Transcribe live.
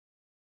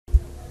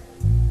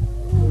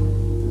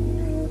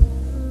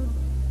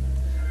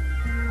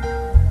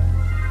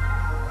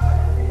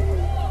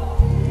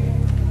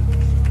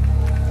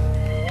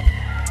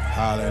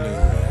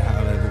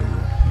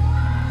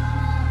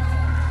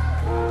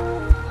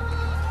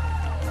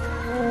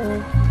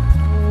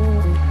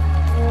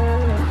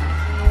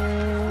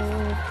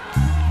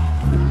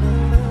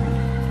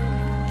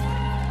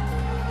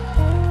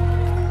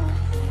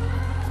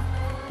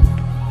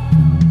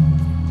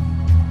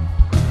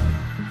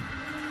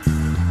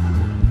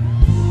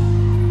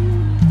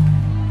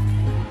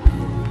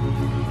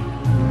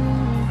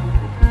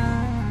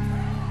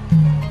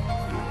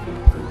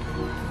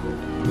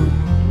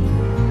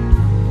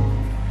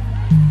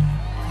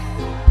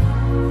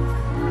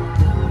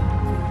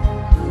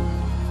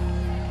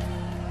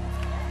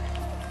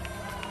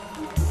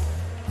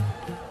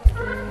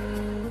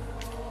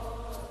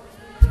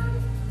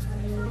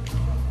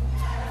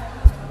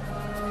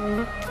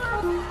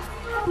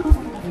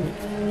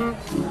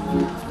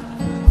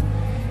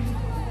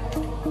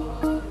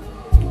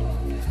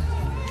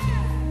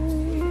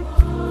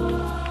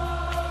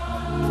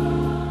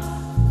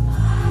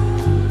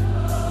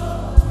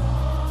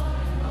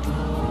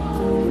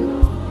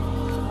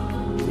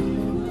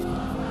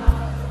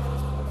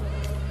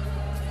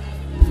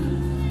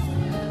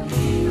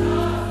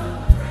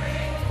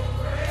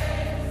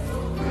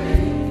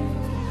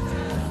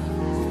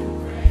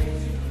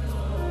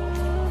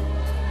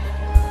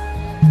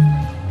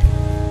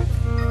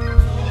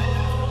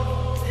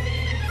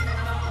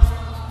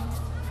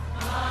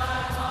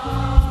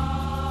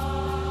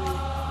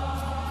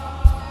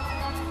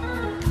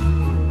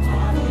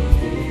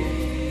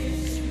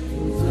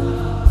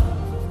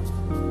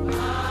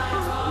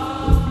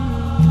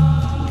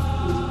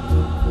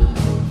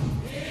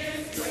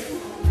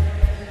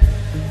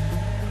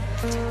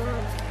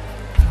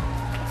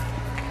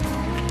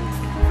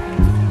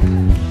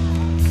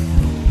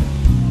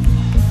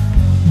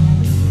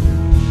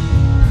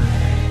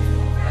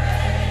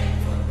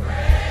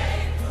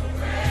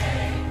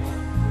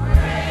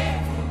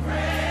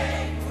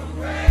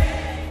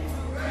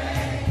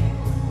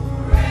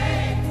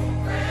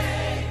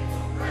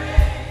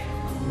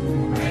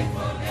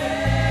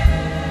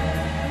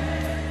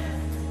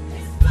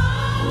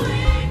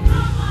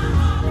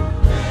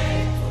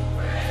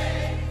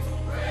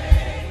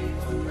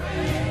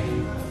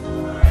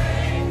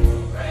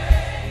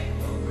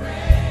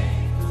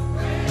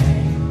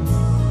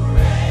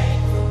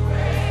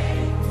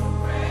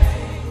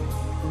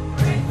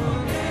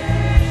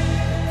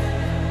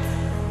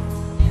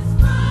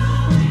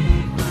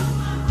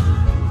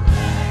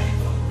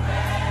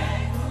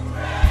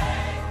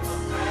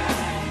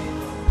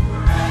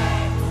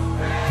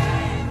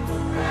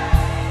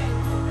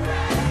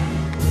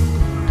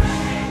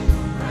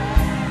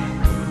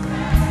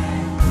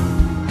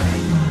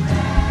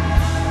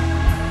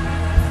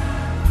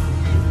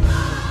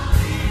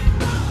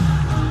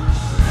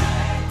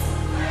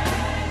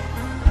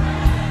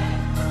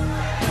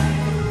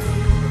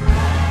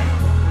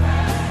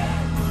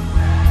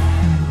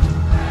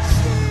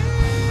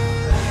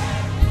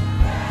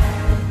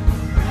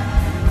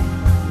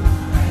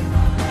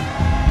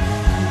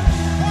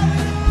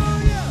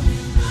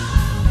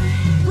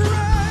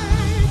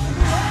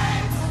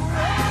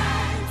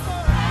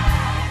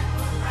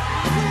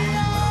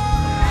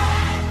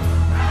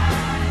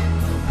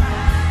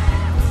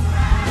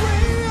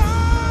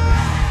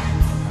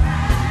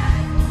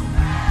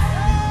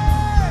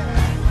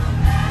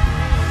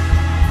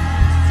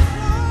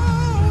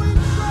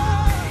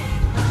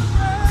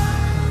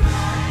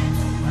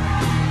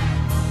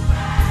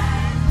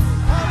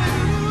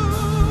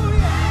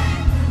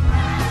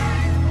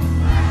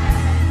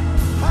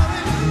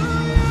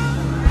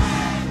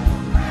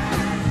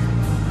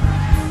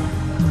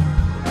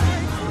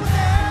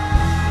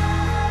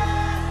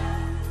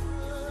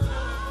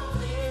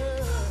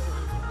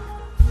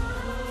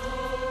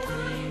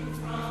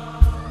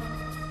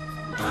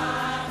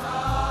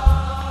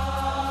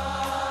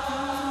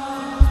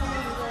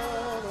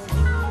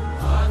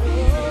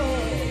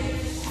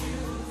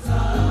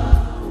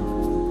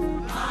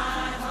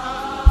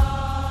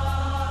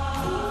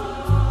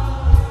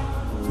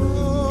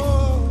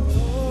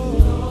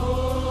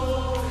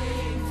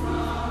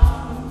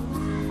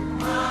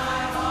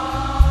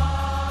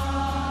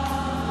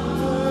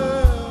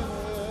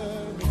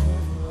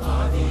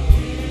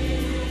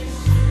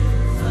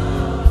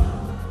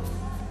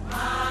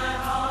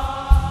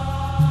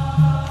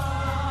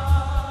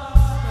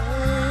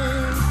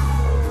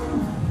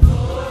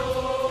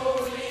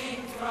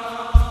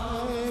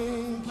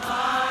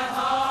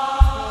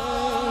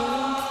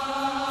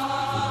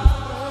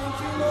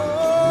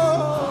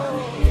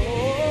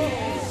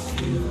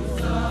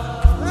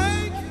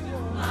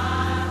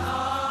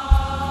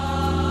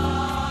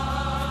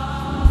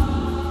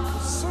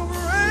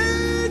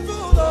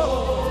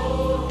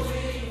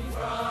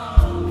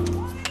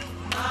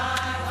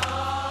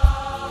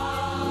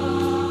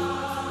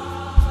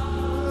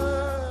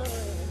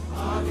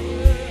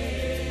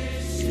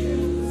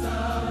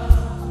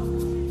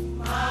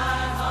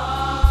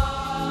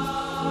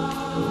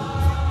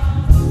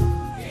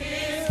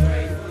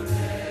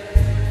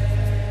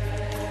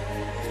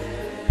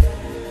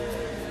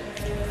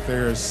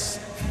There's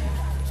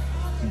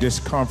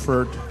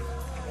discomfort,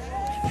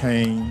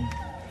 pain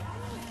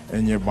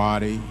in your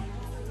body.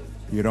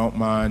 If you don't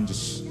mind,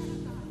 just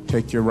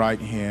take your right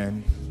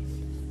hand,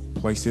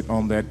 place it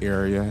on that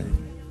area.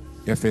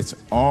 If it's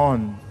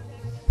on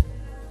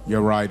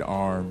your right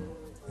arm,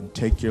 and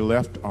take your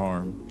left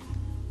arm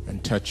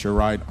and touch your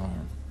right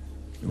arm.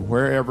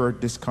 Wherever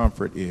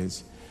discomfort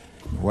is,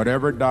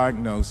 whatever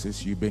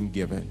diagnosis you've been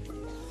given,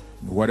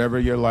 whatever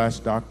your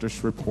last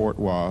doctor's report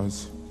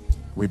was,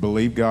 we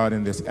believe, God,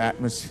 in this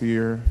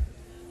atmosphere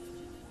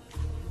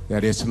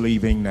that it's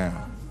leaving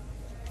now.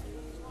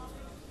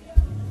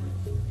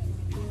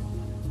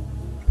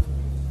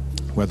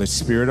 Where the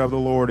Spirit of the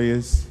Lord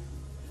is,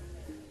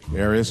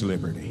 there is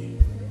liberty.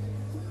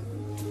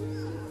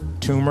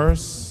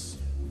 Tumors,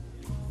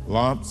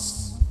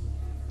 lumps,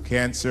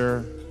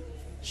 cancer,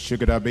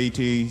 sugar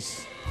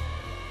diabetes,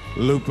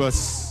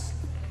 lupus,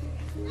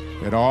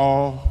 it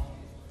all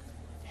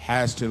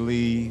has to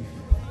leave,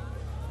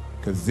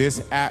 because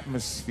this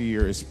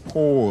atmosphere is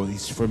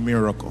poised for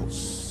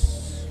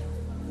miracles.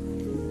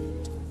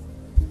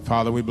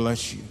 Father, we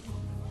bless you.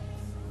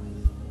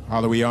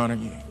 Father, we honor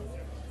you.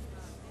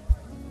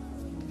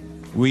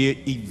 We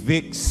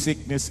evict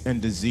sickness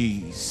and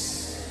disease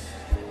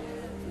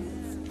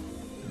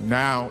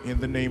now in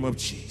the name of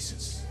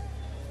Jesus.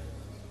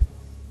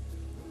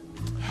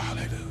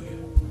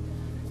 Hallelujah.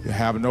 You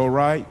have no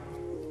right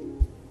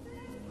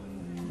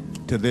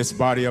to this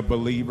body of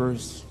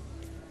believers.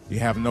 You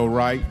have no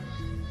right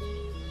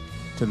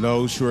to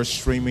those who are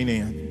streaming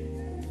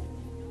in.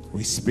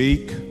 We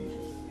speak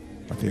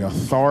with the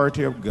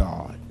authority of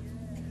God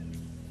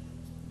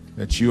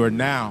that you are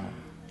now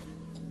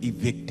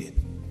evicted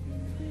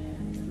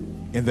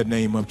in the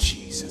name of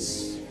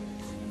Jesus.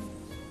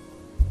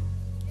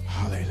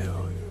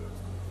 Hallelujah.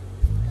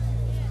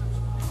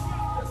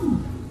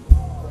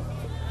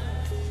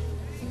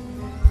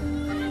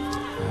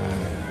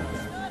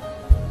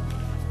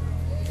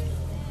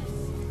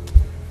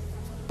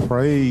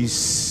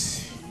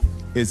 Praise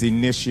is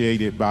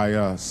initiated by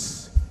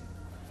us.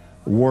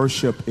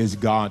 Worship is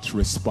God's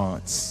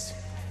response.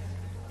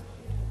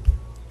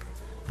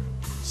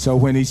 So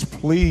when he's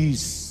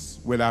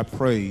pleased with our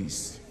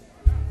praise,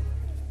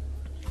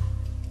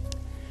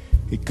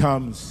 he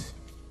comes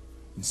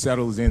and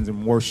settles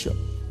in worship.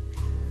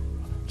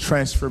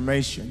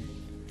 Transformation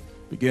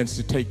begins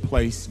to take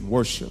place in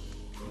worship.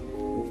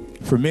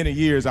 For many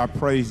years, I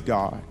praised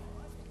God,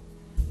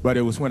 but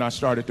it was when I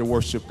started to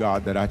worship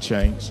God that I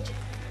changed.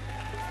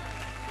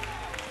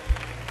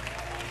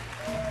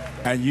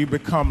 And you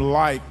become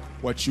like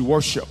what you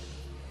worship.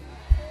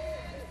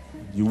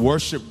 You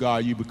worship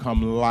God, you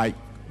become like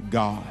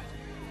God.